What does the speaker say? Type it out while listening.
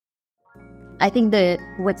I think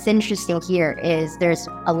what's interesting here is there's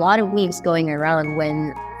a lot of memes going around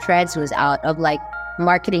when Threads was out of like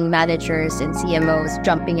marketing managers and CMOs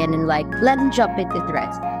jumping in and like, let them jump into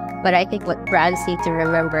Threads. But I think what brands need to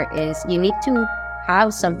remember is you need to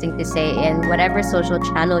have something to say in whatever social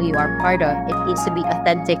channel you are part of. It needs to be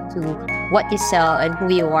authentic to what you sell and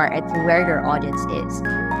who you are and to where your audience is.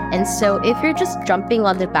 And so if you're just jumping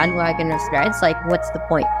on the bandwagon of Threads, like what's the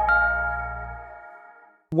point?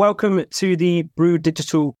 Welcome to the Brew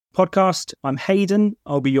Digital podcast. I'm Hayden.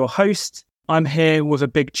 I'll be your host. I'm here with a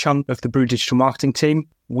big chunk of the Brew Digital marketing team.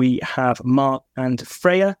 We have Mark and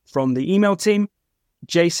Freya from the email team,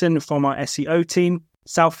 Jason from our SEO team,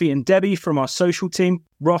 Salfi and Debbie from our social team,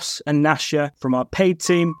 Ross and Nasha from our paid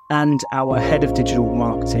team, and our head of digital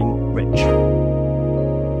marketing, Rich.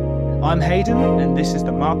 I'm Hayden, and this is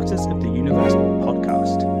the Marketers of the Universe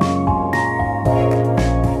podcast.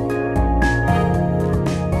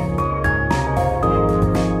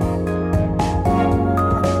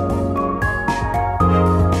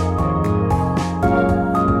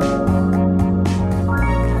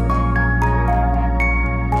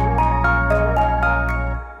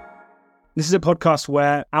 This is a podcast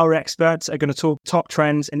where our experts are going to talk top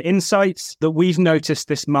trends and insights that we've noticed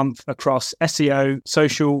this month across SEO,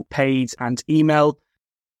 social, paid, and email.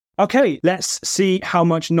 Okay, let's see how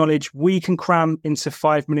much knowledge we can cram into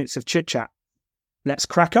 5 minutes of chit chat. Let's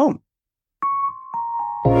crack on.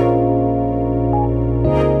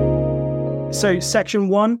 So, section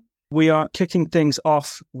 1, we are kicking things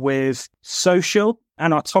off with social,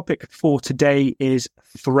 and our topic for today is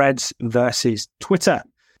Threads versus Twitter.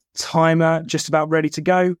 Timer just about ready to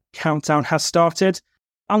go. Countdown has started.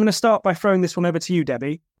 I'm going to start by throwing this one over to you,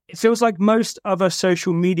 Debbie. It feels like most other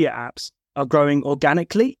social media apps are growing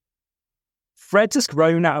organically. Threads has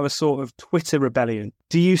grown out of a sort of Twitter rebellion.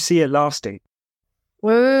 Do you see it lasting?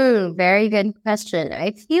 Very good question.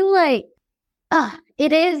 I feel like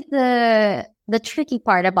it is the tricky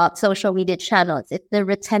part about social media channels. It's the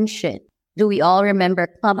retention. Do we all remember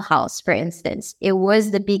Clubhouse, for instance? It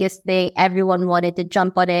was the biggest thing. Everyone wanted to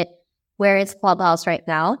jump on it. Where is Clubhouse right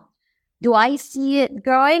now? Do I see it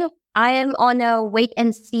growing? I am on a wait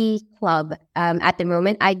and see club at the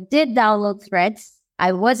moment. I did download Threads.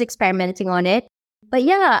 I was experimenting on it. But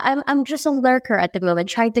yeah, I'm just a lurker at the moment,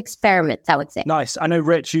 trying to experiment, I would say. Nice. I know,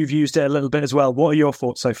 Rich, you've used it a little bit as well. What are your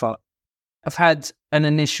thoughts so far? I've had an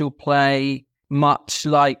initial play, much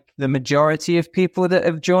like the majority of people that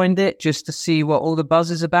have joined it, just to see what all the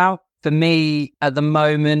buzz is about. For me, at the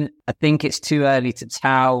moment, I think it's too early to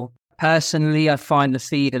tell. Personally, I find the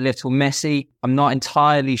feed a little messy. I'm not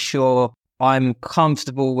entirely sure I'm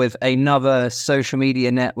comfortable with another social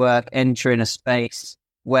media network entering a space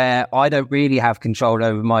where I don't really have control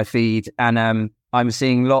over my feed. And I'm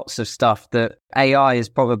seeing lots of stuff that AI is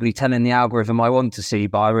probably telling the algorithm I want to see,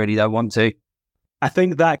 but I really don't want to. I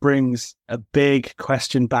think that brings a big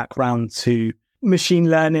question back round to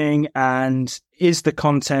machine learning, and is the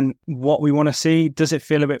content what we want to see? Does it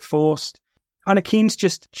feel a bit forced? Kind of keen to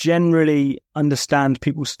just generally understand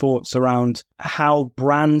people's thoughts around how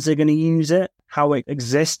brands are going to use it, how it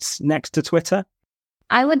exists next to Twitter.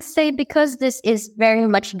 I would say because this is very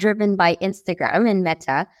much driven by Instagram and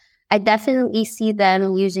Meta, I definitely see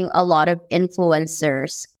them using a lot of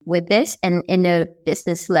influencers with this and in a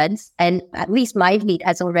business lens. And at least my feed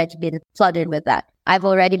has already been flooded with that. I've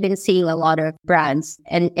already been seeing a lot of brands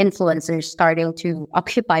and influencers starting to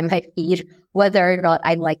occupy my feed, whether or not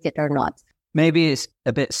I like it or not. Maybe it's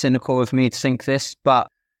a bit cynical of me to think this, but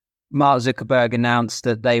Mark Zuckerberg announced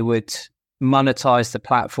that they would monetize the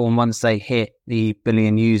platform once they hit the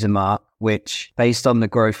billion user mark, which based on the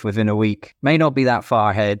growth within a week may not be that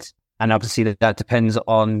far ahead. And obviously that depends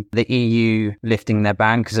on the EU lifting their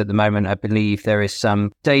ban, because at the moment, I believe there is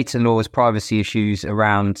some data laws, privacy issues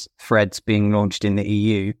around Threads being launched in the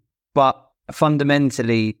EU. But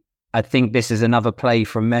fundamentally, I think this is another play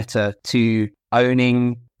from Meta to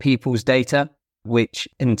owning people's data, which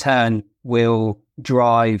in turn will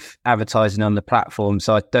drive advertising on the platform.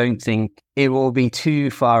 So I don't think it will be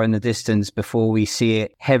too far in the distance before we see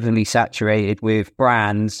it heavily saturated with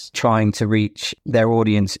brands trying to reach their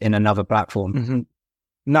audience in another platform. Mm-hmm.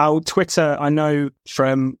 Now, Twitter, I know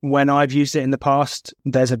from when I've used it in the past,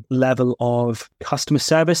 there's a level of customer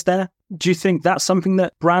service there. Do you think that's something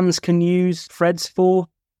that brands can use Threads for?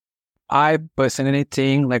 I personally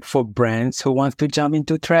think, like, for brands who want to jump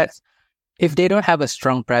into Threads, if they don't have a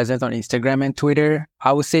strong presence on Instagram and Twitter,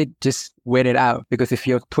 I would say just wait it out. Because if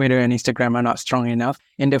your Twitter and Instagram are not strong enough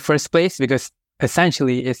in the first place, because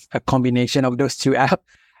essentially it's a combination of those two apps.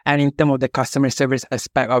 And in terms of the customer service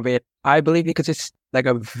aspect of it, I believe because it's like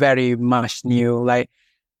a very much new, like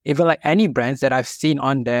even like any brands that I've seen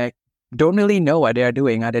on there don't really know what they are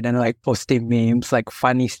doing other than like posting memes, like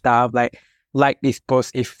funny stuff, like this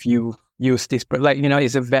post if you use this, like, you know,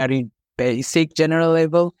 it's a very basic general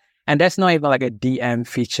level. And that's not even like a DM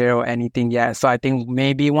feature or anything yet. So I think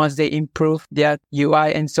maybe once they improve their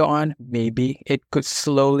UI and so on, maybe it could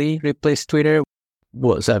slowly replace Twitter.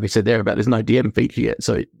 What Savi said there about there's no DM feature yet,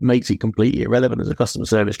 so it makes it completely irrelevant as a customer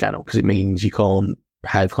service channel, because it means you can't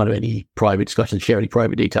have kind of any private discussions, share any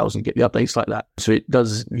private details and get the updates like that. So it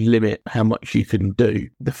does limit how much you can do.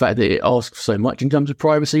 The fact that it asks so much in terms of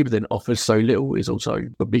privacy but then offers so little is also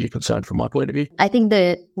a bigger concern from my point of view. I think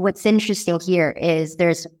what's interesting here is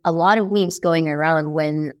there's a lot of memes going around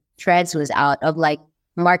when Threads was out of like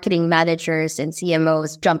marketing managers and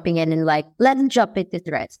CMOs jumping in and like, let's jump into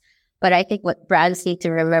Threads. But I think what brands need to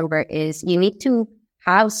remember is you need to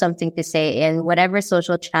have something to say in whatever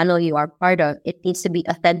social channel you are part of. It needs to be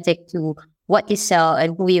authentic to what you sell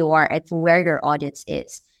and who you are and to where your audience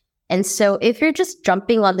is. And so if you're just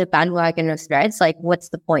jumping on the bandwagon of Threads, like what's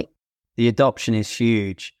the point? The adoption is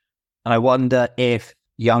huge. And I wonder if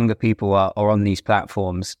younger people are on these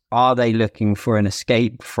platforms, are they looking for an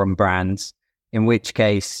escape from brands? In which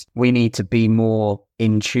case we need to be more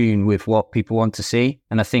in tune with what people want to see.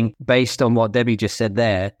 And I think based on what Debbie just said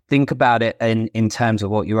there, think about it in terms of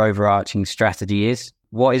what your overarching strategy is.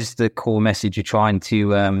 What is the core message you're trying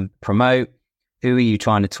to promote? Who are you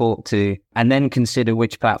trying to talk to? And then consider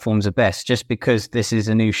which platforms are best. Just because this is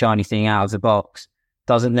a new shiny thing out of the box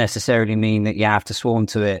doesn't necessarily mean that you have to swarm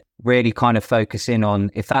to it. Really kind of focus in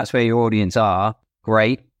on, if that's where your audience are,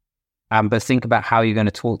 great. But think about how you're going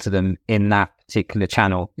to talk to them in that particular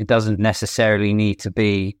channel. It doesn't necessarily need to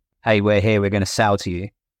be, hey, we're here, we're going to sell to you.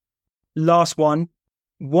 Last one.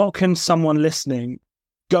 What can someone listening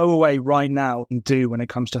go away right now and do when it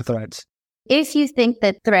comes to Threads? If you think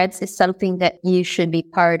that Threads is something that you should be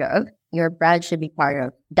part of, your brand should be part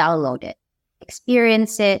of, download it,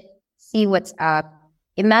 experience it, see what's up.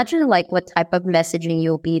 Imagine like what type of messaging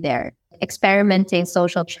you'll be there. Experimenting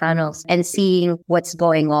social channels and seeing what's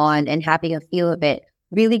going on and having a feel of it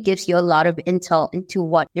really gives you a lot of intel into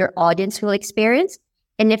what your audience will experience.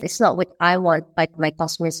 And if it's not what I want like my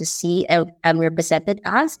customers to see and I'm represented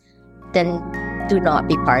as, then do not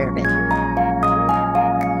be part of it.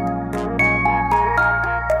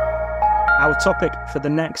 Our topic for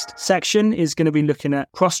the next section is going to be looking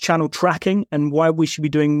at cross-channel tracking and why we should be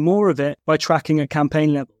doing more of it by tracking at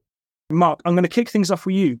campaign level. Mark, I'm going to kick things off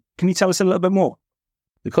with you. Can you tell us a little bit more?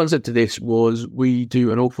 The concept of this was we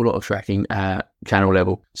do an awful lot of tracking at channel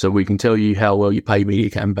level. So we can tell you how well your paid media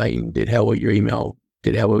campaign did, how well your email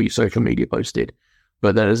did, how well your social media post did.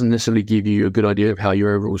 But that doesn't necessarily give you a good idea of how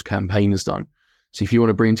your overall campaign has done. So if you want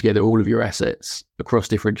to bring together all of your assets across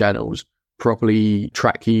different channels, properly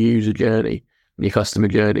track your user journey and your customer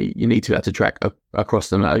journey, you need to have to track across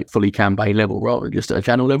them at a fully campaign level rather than just at a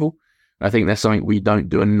channel level. I think that's something we don't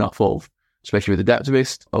do enough of, especially with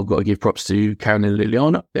Adaptivist. I've got to give props to Karen and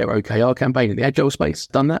Liliana, their OKR campaign in the Agile space,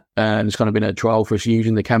 done that. And it's kind of been a trial for us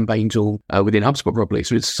using the campaign tool within HubSpot properly.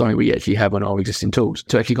 So it's something we actually have on our existing tools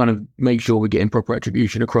to actually kind of make sure we're getting proper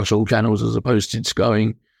attribution across all channels as opposed to just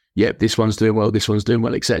going, yep, this one's doing well,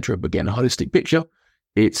 etc. But getting a holistic picture,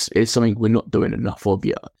 it's something we're not doing enough of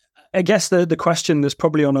yet. I guess the question that's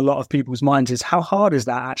probably on a lot of people's minds is how hard is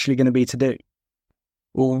that actually going to be to do?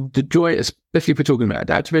 Well, the joy, especially if we're talking about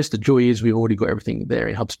Adaptivist, the joy is we've already got everything there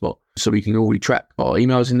in HubSpot. So we can already track our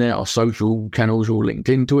emails in there, our social channels are all linked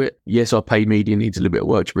into it. Yes, our paid media needs a little bit of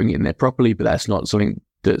work to bring it in there properly, but that's not something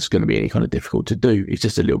that's going to be any kind of difficult to do. It's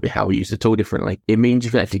just a little bit how we use the tool differently. It means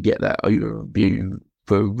you can actually get that overview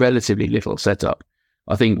for relatively little setup.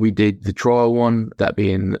 I think we did the trial one, that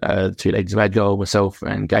being two ladies of Agile, myself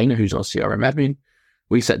and Gaynor, who's our CRM admin.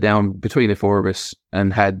 We sat down between the four of us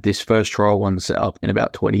and had this first trial one set up in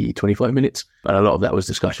about 20, 25 minutes. And a lot of that was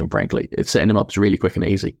discussion, frankly. It's setting them up is really quick and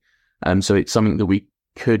easy. So it's something that we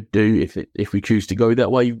could do if we choose to go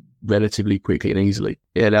that way relatively quickly and easily.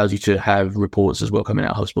 It allows you to have reports as well coming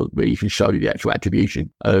out of HubSpot where you can show the actual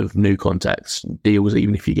attribution of new contacts, deals,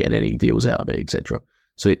 even if you get any deals out of it, etc.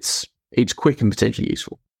 So it's quick and potentially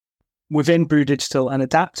useful. Within Brew Digital and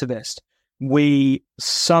Adaptivist, we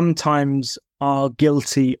sometimes are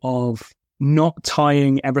guilty of not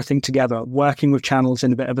tying everything together, working with channels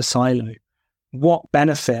in a bit of a silo. What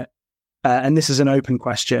benefit, and this is an open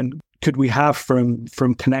question, could we have from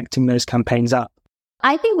connecting those campaigns up?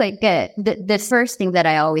 I think like the first thing that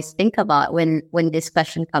I always think about when this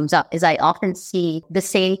question comes up is I often see the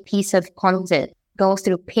same piece of content go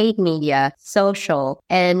through paid media, social,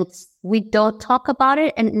 and we don't talk about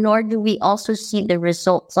it, and nor do we also see the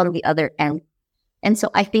results on the other end. And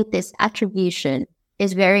so I think this attribution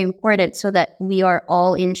is very important so that we are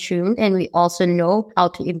all in tune and we also know how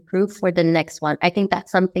to improve for the next one. I think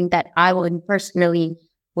that's something that I would personally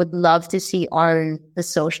would love to see on the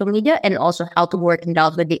social media, and also how to work it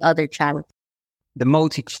out with the other channels.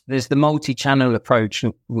 There's the multi-channel approach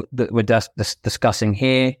that we're discussing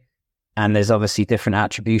here, and there's obviously different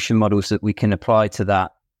attribution models that we can apply to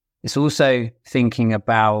that. It's also thinking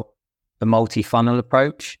about the multi-funnel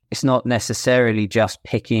approach. It's not necessarily just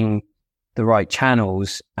picking the right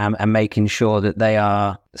channels and making sure that they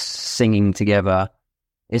are singing together.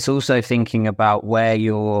 It's also thinking about where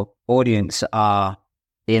your audience are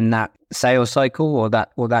in that sales cycle or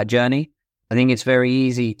that journey. I think it's very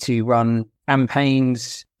easy to run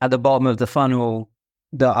campaigns at the bottom of the funnel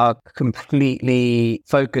that are completely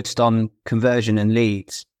focused on conversion and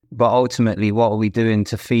leads. But ultimately, what are we doing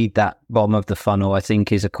to feed that bottom of the funnel, I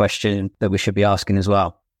think, is a question that we should be asking as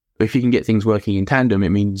well. If you can get things working in tandem, it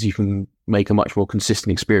means you can make a much more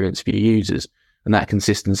consistent experience for your users. And that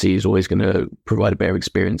consistency is always going to provide a better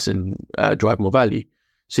experience and drive more value.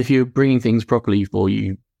 So if you're bringing things properly for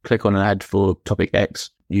you, click on an ad for topic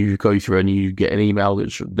X, you go through and you get an email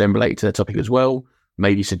that's then related to that topic as well,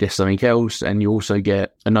 maybe suggest something else, and you also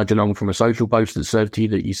get a nudge along from a social post that's served to you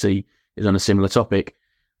that you see is on a similar topic.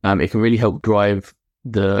 It can really help drive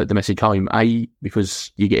the message home, A,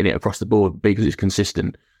 because you're getting it across the board, B, because it's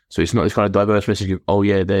consistent. So it's not this kind of diverse message of, oh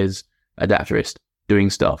yeah, there's Adapterist doing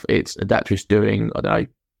stuff. It's Adapterist doing, I don't know,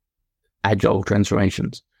 agile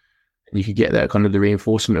transformations. And you could get that kind of the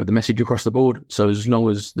reinforcement of the message across the board. So as long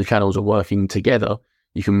as the channels are working together,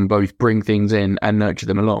 you can both bring things in and nurture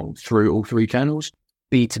them along through all three channels.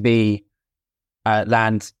 B2B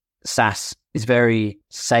land SaaS is very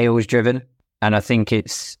sales driven. And I think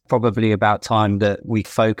it's probably about time that we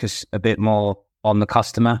focus a bit more on the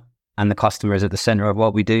customer, and the customer is at the center of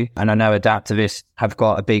what we do. And I know Adaptivists have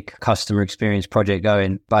got a big customer experience project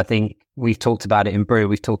going, but I think we've talked about it in Brew,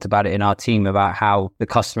 we've talked about it in our team about how the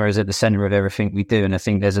customer is at the center of everything we do. And I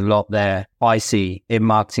think there's a lot there I see in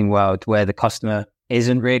marketing world where the customer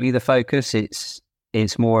isn't really the focus.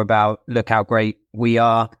 It's more about, look how great we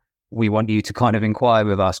are. We want you to kind of inquire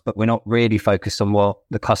with us, but we're not really focused on what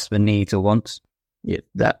the customer needs or wants. Yeah,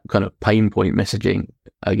 that kind of pain point messaging,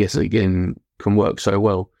 I guess, again, can work so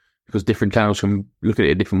well because different channels can look at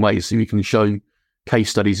it in different ways. So we can show case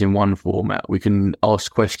studies in one format. We can ask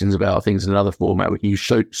questions about things in another format. We can use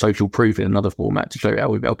social proof in another format to show how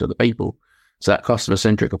we've helped other people. So that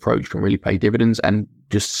customer-centric approach can really pay dividends and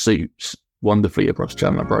just suits wonderfully across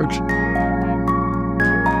channel approach.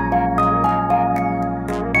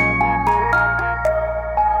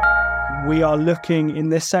 We are looking in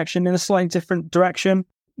this section in a slightly different direction.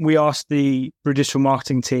 We asked the Brew Digital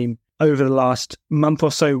marketing team over the last month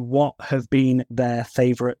or so what have been their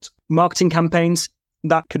favourite marketing campaigns.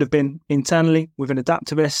 That could have been internally with an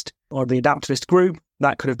Adaptivist or the Adaptivist group.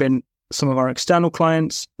 That could have been some of our external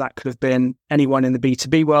clients. That could have been anyone in the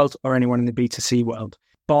B2B world or anyone in the B2C world.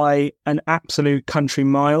 By an absolute country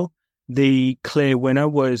mile, the clear winner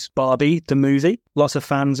was Barbie, the movie. Lots of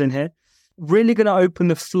fans in here. Really going to open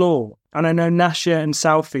the floor. And I know Nasha and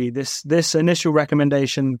Salfi, this initial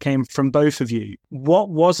recommendation came from both of you. What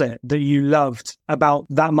was it that you loved about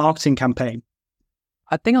that marketing campaign?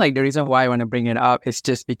 I think like the reason why I want to bring it up is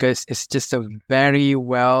just because it's just a very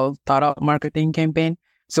well thought out marketing campaign.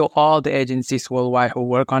 So all the agencies worldwide who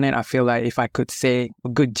work on it, I feel like if I could say a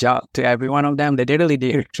good job to every one of them, they really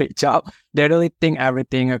did a great job. They really think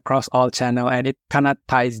everything across all channels and it kind of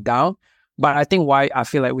ties down. But I think why I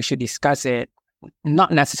feel like we should discuss it,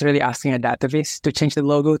 not necessarily asking Adaptivists to change the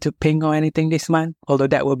logo to pink or anything this month, although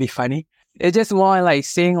that would be funny. It's just more like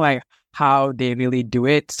seeing like how they really do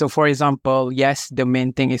it. So for example, yes, the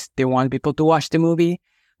main thing is they want people to watch the movie,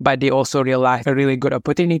 but they also realize a really good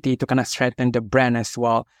opportunity to kind of strengthen the brand as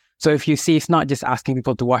well. So if you see, it's not just asking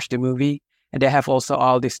people to watch the movie, and they have also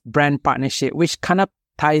all this brand partnership, which kind of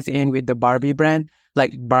ties in with the Barbie brand.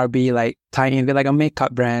 Like Barbie, like tie in with like a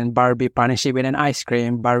makeup brand, Barbie partnership with an ice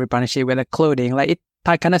cream, Barbie partnership with a clothing. Like it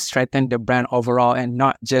kind of strengthened the brand overall and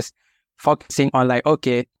not just focusing on like,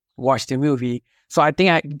 okay, watch the movie. So I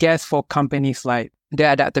guess for companies like the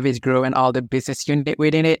Adaptivist Group and all the business unit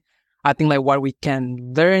within it, I think like what we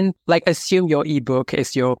can learn, like assume your ebook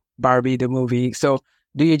is your Barbie, the movie. So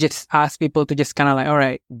do you just ask people to just kind of like, all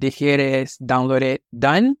right, here it is, download it,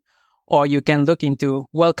 done? Or you can look into,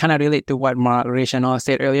 well, kind of relate to what Mark Rachel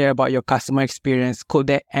said earlier about your customer experience. Could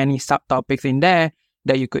there any subtopics in there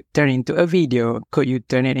that you could turn into a video? Could you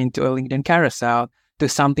turn it into a LinkedIn carousel to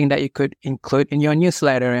something that you could include in your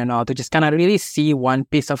newsletter and all to just kind of really see one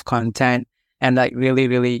piece of content and like really,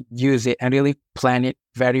 really use it and really plan it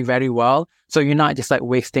very, very well. So you're not just like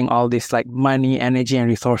wasting all this like money, energy, and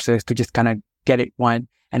resources to just kind of get it one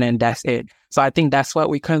and then that's it. So I think that's what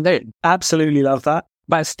we can learn. Absolutely love that.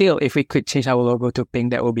 But still, if we could change our logo to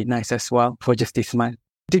pink, that would be nice as well for just this month.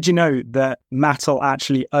 Did you know that Mattel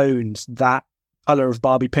actually owns that color of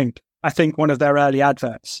Barbie pink? I think one of their early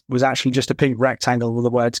adverts was actually just a pink rectangle with the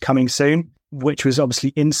words coming soon, which was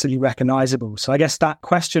obviously instantly recognizable. So I guess that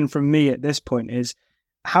question from me at this point is,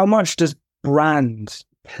 how much does brand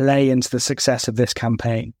play into the success of this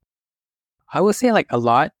campaign? I would say like a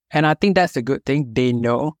lot. And I think that's a good thing. They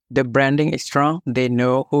know the branding is strong. They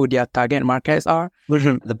know who their target markets are.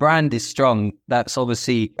 The brand is strong. That's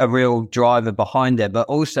obviously a real driver behind it. But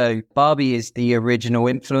also, Barbie is the original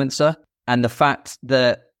influencer. And the fact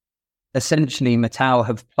that essentially Mattel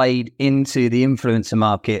have played into the influencer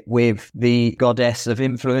market with the goddess of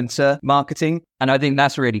influencer marketing. And I think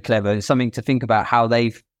that's really clever. It's something to think about how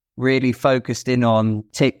they've really focused in on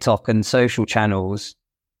TikTok and social channels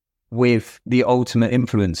with the ultimate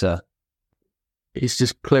influencer. It's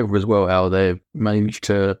just clever as well how they've managed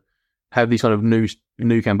to have these kind of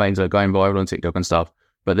new campaigns that are going viral on TikTok and stuff,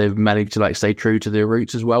 but they've managed to like stay true to their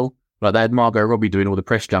roots as well. Like they had Margot Robbie doing all the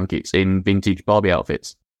press junkets in vintage Barbie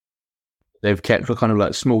outfits. They've kept kind of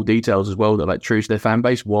like small details as well that are like true to their fan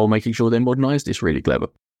base while making sure they're modernized. It's really clever.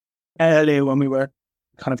 Earlier when we were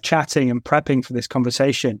kind of chatting and prepping for this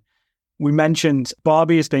conversation, we mentioned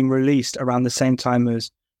Barbie is being released around the same time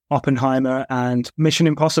as Oppenheimer and Mission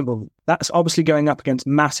Impossible. That's obviously going up against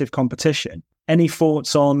massive competition. Any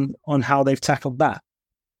thoughts on how they've tackled that?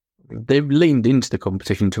 They've leaned into the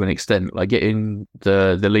competition to an extent, like getting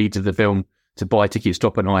the leads of the film to buy tickets to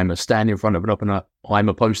Oppenheimer, stand in front of an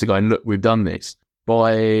Oppenheimer poster going, look, we've done this.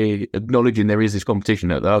 By acknowledging there is this competition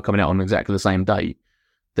that they are coming out on exactly the same day,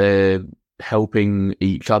 they're helping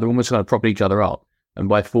each other, almost kind of propping each other up. And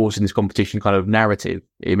by forcing this competition kind of narrative,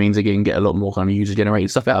 it means they can get a lot more kind of user-generated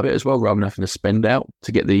stuff out of it as well, rather than having to spend out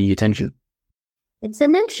to get the attention. It's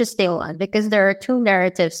an interesting one because there are two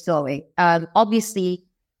narratives going. Obviously,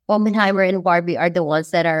 Oppenheimer and Barbie are the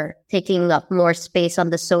ones that are taking up more space on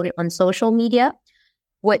on social media.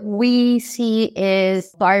 What we see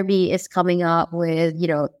is Barbie is coming up with,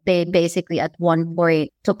 they basically at one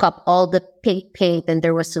point took up all the pink paint and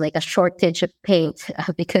there was like a shortage of paint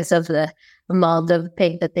because of the amount of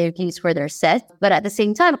paint that they've used for their set. But at the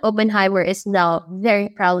same time, Oppenheimer is now very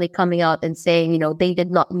proudly coming out and saying, they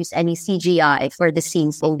did not use any CGI for the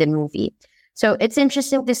scenes in the movie. So it's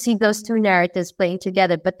interesting to see those two narratives playing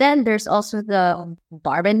together. But then there's also the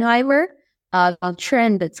Barbenheimer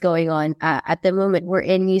trend that's going on at the moment,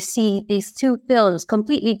 wherein you see these two films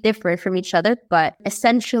completely different from each other, but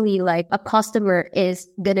essentially like a customer is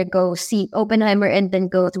gonna go see Oppenheimer and then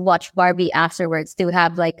go to watch Barbie afterwards to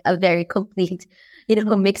have like a very complete,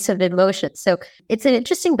 mix of emotions. So it's an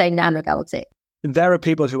interesting dynamic, I would say. There are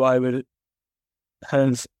people who I would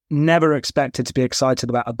have never expected to be excited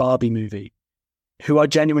about a Barbie movie who are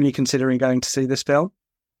genuinely considering going to see this film.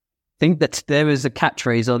 I think that there was a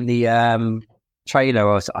catchphrase on the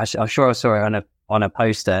trailer. I'm sure I saw it on a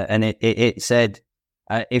poster, and it said,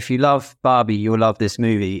 "If you love Barbie, you'll love this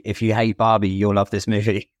movie. If you hate Barbie, you'll love this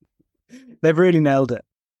movie." They've really nailed it.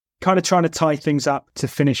 Kind of trying to tie things up to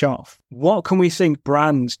finish off. What can we think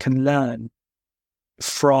brands can learn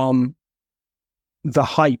from the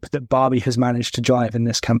hype that Barbie has managed to drive in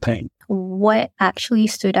this campaign? What actually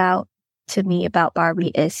stood out to me about Barbie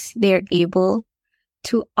is they're able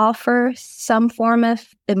to offer some form of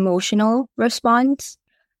emotional response.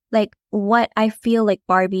 Like what I feel like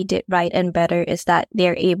Barbie did right and better is that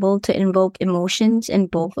they're able to invoke emotions in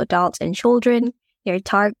both adults and children. Their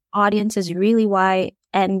target audience is really wide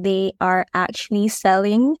and they are actually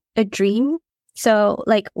selling a dream. So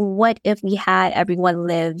like what if we had everyone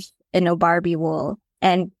live in a Barbie world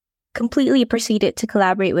and completely proceeded to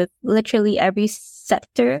collaborate with literally every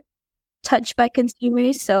sector touched by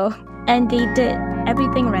consumers. And they did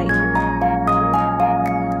everything right.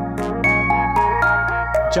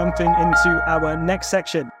 Jumping into our next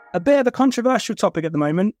section, a bit of a controversial topic at the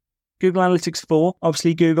moment. Google Analytics 4.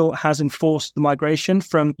 Obviously, Google has enforced the migration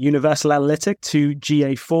from Universal Analytics to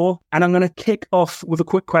GA4. And I'm going to kick off with a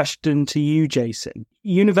quick question to you, Jason.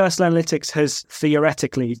 Universal Analytics has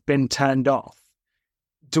theoretically been turned off.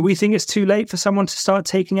 Do we think it's too late for someone to start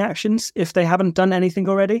taking actions if they haven't done anything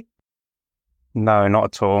already? No, not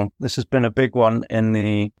at all. This has been a big one in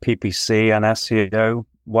the PPC and SEO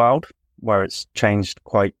world, where it's changed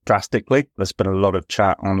quite drastically. There's been a lot of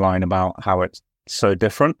chat online about how it's so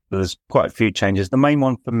different. There's quite a few changes. The main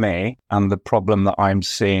one for me, and the problem that I'm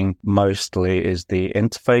seeing mostly, is the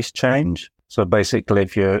interface change. So basically,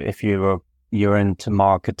 if you're you're into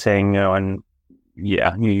marketing and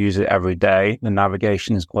you use it every day, the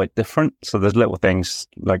navigation is quite different. So there's little things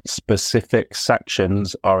like specific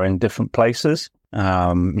sections are in different places.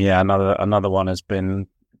 Another one has been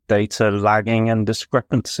data lagging and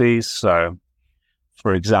discrepancies. So,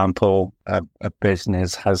 for example, a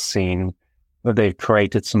business has seen that they've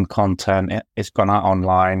created some content, it's gone out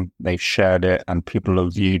online, they've shared it, and people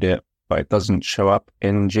have viewed it, but it doesn't show up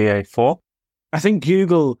in GA4. I think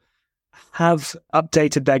Google have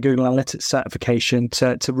updated their Google Analytics certification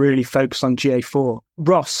to really focus on GA4.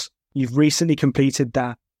 Ross, you've recently completed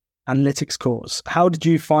that analytics course. How did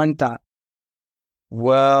you find that?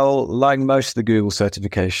 Well, like most of the Google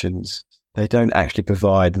certifications, they don't actually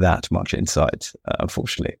provide that much insight,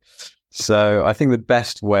 unfortunately. So I think the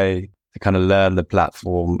best way to kind of learn the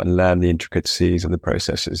platform and learn the intricacies of the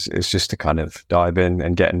processes is just to kind of dive in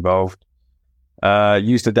and get involved.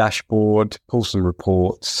 Use the dashboard, pull some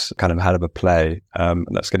reports, kind of have a play. And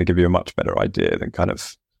that's going to give you a much better idea than kind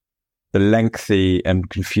of the lengthy and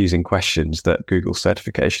confusing questions that Google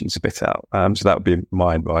certifications spit out. So that would be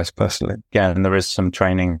my advice personally. Again, there is some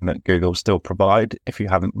training that Google still provide if you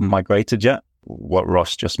haven't migrated yet. What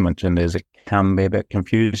Ross just mentioned is it can be a bit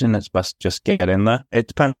confusing. It's best just get in there. It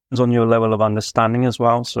depends on your level of understanding as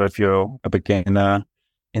well. So if you're a beginner,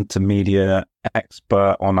 intermediate,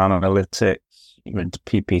 expert on analytics, you're into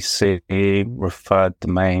PPC, referred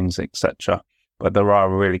domains, etc. But there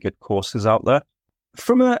are really good courses out there.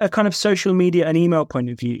 From a kind of social media and email point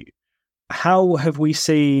of view, how have we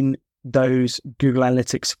seen those Google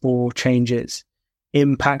Analytics 4 changes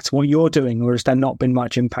impact what you're doing, or has there not been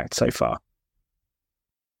much impact so far?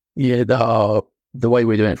 Yeah, the way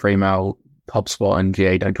we're doing it for email, HubSpot and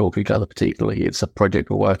GA don't talk to each other particularly. It's a project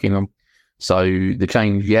we're working on. So the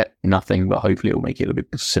change yet, nothing, but hopefully it'll make it a little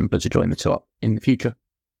bit simpler to join the two up in the future.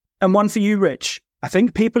 And one for you, Rich. I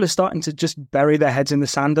think people are starting to just bury their heads in the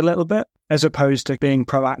sand a little bit, as opposed to being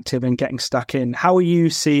proactive and getting stuck in. How are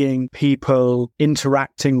you seeing people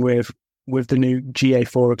interacting with the new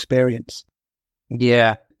GA4 experience?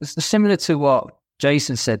 Yeah, it's similar to what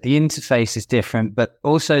Jason said. The interface is different, but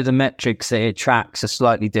also the metrics that it tracks are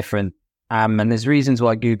slightly different. And there's reasons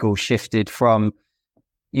why Google shifted from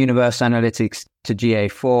Universal Analytics to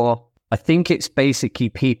GA4. I think it's basically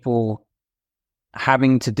people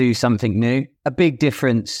having to do something new. A big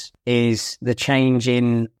difference is the change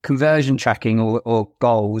in conversion tracking or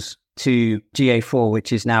goals to GA4,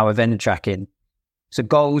 which is now event tracking. So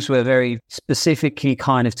goals were very specifically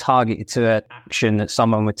kind of targeted to an action that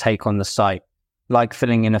someone would take on the site, like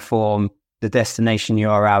filling in a form, the destination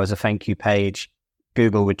URL as a thank you page.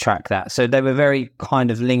 Google would track that. So they were very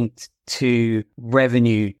kind of linked to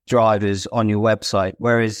revenue drivers on your website,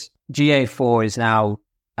 whereas GA4 is now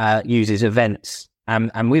uses events.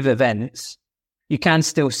 And with events, you can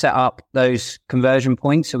still set up those conversion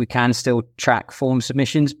points, so we can still track form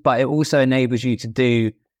submissions, but it also enables you to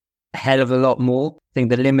do a hell of a lot more. I think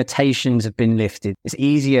the limitations have been lifted. It's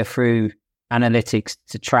easier through analytics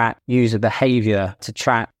to track user behavior, to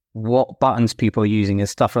track what buttons people are using and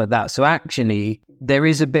stuff like that. So actually, there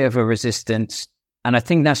is a bit of a resistance, and I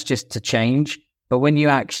think that's just to change. But when you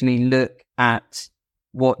actually look at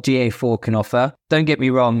what GA4 can offer, don't get me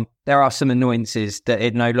wrong, there are some annoyances that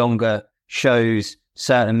it no longer shows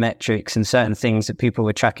certain metrics and certain things that people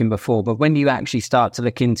were tracking before. But when you actually start to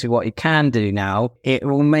look into what it can do now, it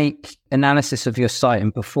will make analysis of your site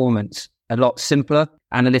and performance a lot simpler.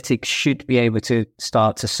 Analytics should be able to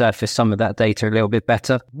start to surface some of that data a little bit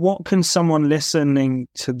better. What can someone listening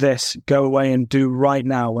to this go away and do right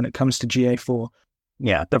now when it comes to GA4?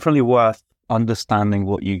 Yeah, definitely worth understanding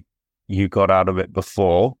what you got out of it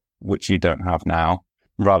before, which you don't have now,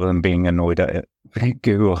 rather than being annoyed at it.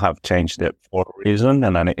 Google have changed it for a reason,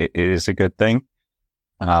 and then it is a good thing.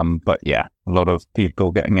 But yeah, a lot of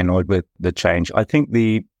people getting annoyed with the change. I think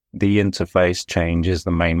the interface change is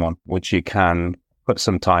the main one, which you can put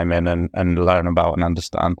some time in and learn about and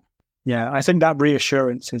understand. Yeah, I think that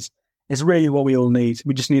reassurance is really what we all need.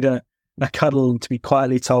 We just need a cuddle to be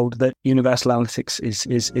quietly told that Universal Analytics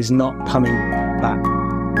is not coming back.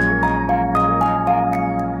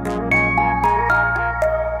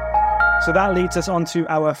 So that leads us on to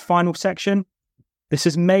our final section. This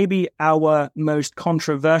is maybe our most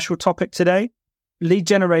controversial topic today. Lead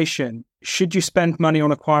generation. Should you spend money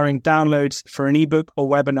on acquiring downloads for an ebook or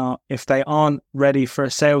webinar if they aren't ready for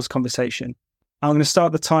a sales conversation? I'm going to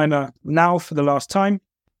start the timer now for the last time,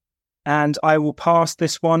 and I will pass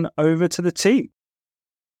this one over to the team.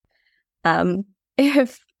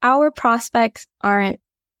 If our prospects aren't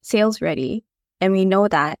sales ready, and we know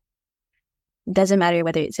that, doesn't matter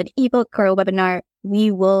whether it's an ebook or a webinar,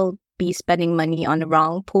 we will be spending money on the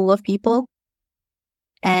wrong pool of people.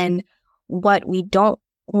 And what we don't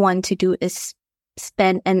want to do is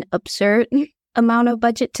spend an absurd amount of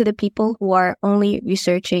budget to the people who are only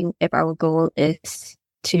researching if our goal is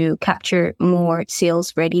to capture more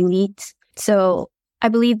sales-ready leads. So I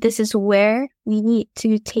believe this is where we need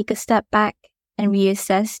to take a step back and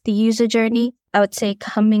reassess the user journey. I would say,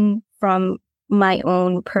 coming from my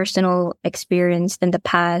own personal experience in the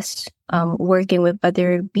past, working with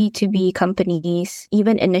other B2B companies,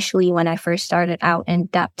 even initially when I first started out in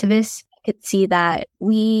Adaptivist, I could see that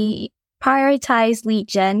we prioritize lead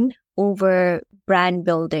gen over brand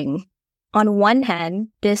building. On one hand,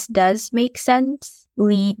 this does make sense.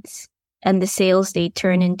 Leads and the sales they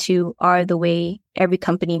turn into are the way every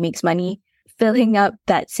company makes money. Filling up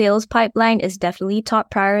that sales pipeline is definitely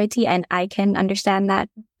top priority, and I can understand that.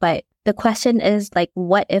 But the question is, like,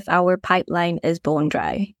 what if our pipeline is bone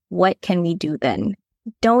dry? What can we do then?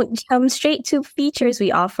 Don't come straight to features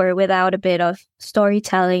we offer without a bit of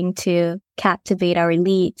storytelling to captivate our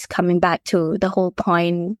leads. Coming back to the whole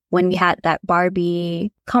point when we had that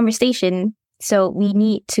Barbie conversation. So we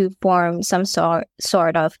need to form some sort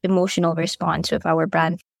of emotional response with our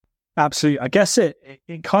brand. Absolutely. I guess it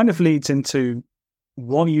kind of leads into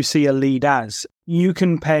what you see a lead as. You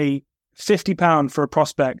can pay £50 for a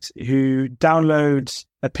prospect who downloads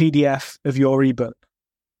a PDF of your ebook,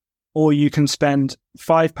 or you can spend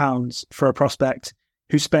 £5 for a prospect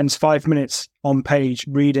who spends 5 minutes on page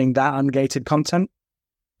reading that ungated content.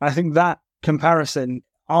 I think that comparison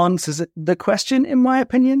answers the question, in my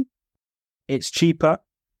opinion. It's cheaper.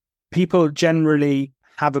 People generally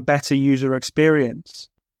have a better user experience.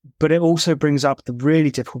 But it also brings up the really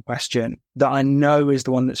difficult question that I know is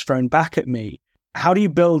the one that's thrown back at me. How do you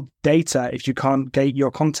build data if you can't gate your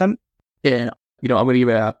content? Yeah, I'm going to give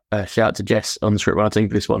a shout out to Jess on the script writing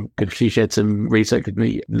for this one, because she shared some research with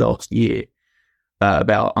me last year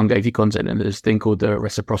about ungated content, and there's a thing called the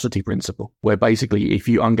reciprocity principle, where basically if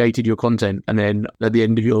you ungated your content and then at the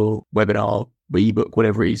end of your webinar, ebook,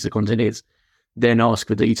 whatever it is the content is, then ask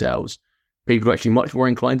for details, people are actually much more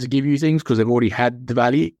inclined to give you things because they've already had the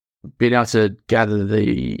value. Being able to gather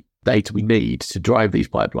the data we need to drive these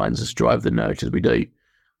pipelines, to drive the nurture as we do,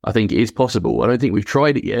 I think it is possible. I don't think we've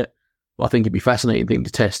tried it yet, but I think it'd be a fascinating thing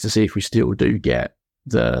to test to see if we still do get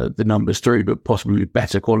the numbers through, but possibly with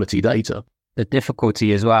better quality data. The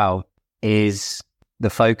difficulty as well is the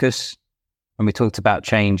focus. And we talked about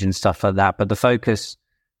change and stuff like that, but the focus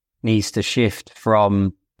needs to shift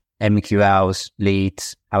from MQLs,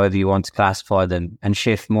 leads, however you want to classify them, and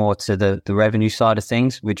shift more to the revenue side of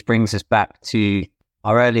things, which brings us back to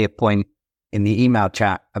our earlier point in the email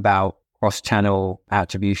chat about cross-channel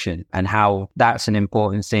attribution and how that's an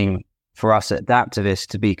important thing for us at Adaptivist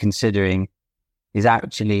to be considering. Is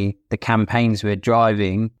actually the campaigns we're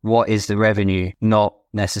driving, what is the revenue, not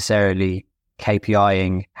necessarily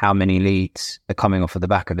KPIing how many leads are coming off of the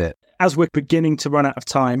back of it. As we're beginning to run out of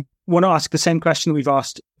time, I want to ask the same question that we've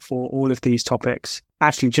asked for all of these topics.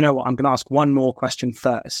 Actually, do you know what? I'm going to ask one more question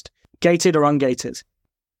first. Gated or ungated?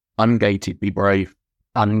 Ungated, be brave.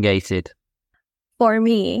 Ungated. For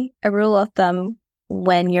me, a rule of thumb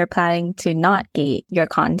when you're planning to not gate your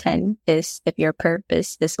content is if your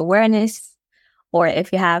purpose is awareness, or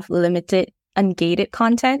if you have limited ungated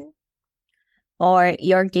content, or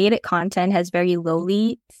your gated content has very low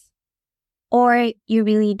leads, or you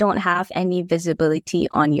really don't have any visibility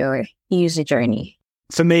on your user journey.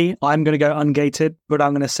 For me, I'm going to go ungated, but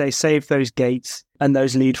I'm going to say save those gates and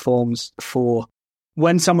those lead forms for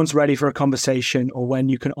when someone's ready for a conversation, or when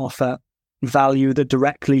you can offer value that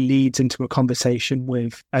directly leads into a conversation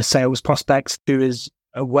with a sales prospect who is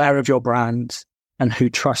aware of your brand and who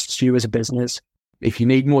trusts you as a business. If you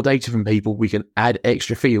need more data from people, we can add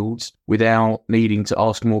extra fields without needing to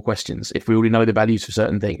ask more questions if we already know the values for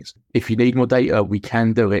certain things. If you need more data, we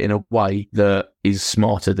can do it in a way that is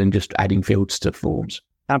smarter than just adding fields to forms.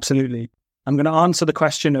 Absolutely. I'm going to answer the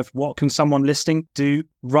question of what can someone listening do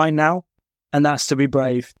right now, and that's to be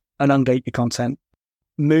brave and ungate your content.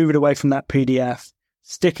 Move it away from that PDF,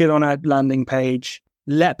 stick it on a landing page,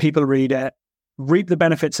 let people read it, reap the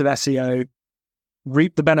benefits of SEO,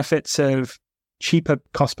 reap the benefits of cheaper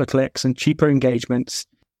cost per clicks and cheaper engagements,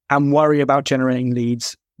 and worry about generating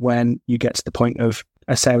leads when you get to the point of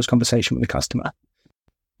a sales conversation with a customer.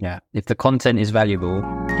 Yeah. If the content is valuable,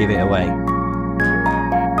 give it away.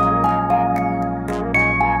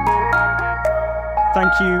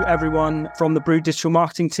 Thank you, everyone from the Brew Digital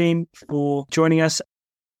Marketing team, for joining us.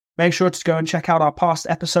 Make sure to go and check out our past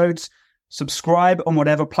episodes. Subscribe on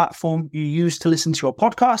whatever platform you use to listen to your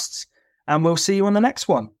podcasts, and we'll see you on the next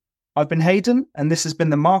one. I've been Hayden, and this has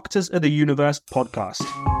been the Marketers of the Universe podcast.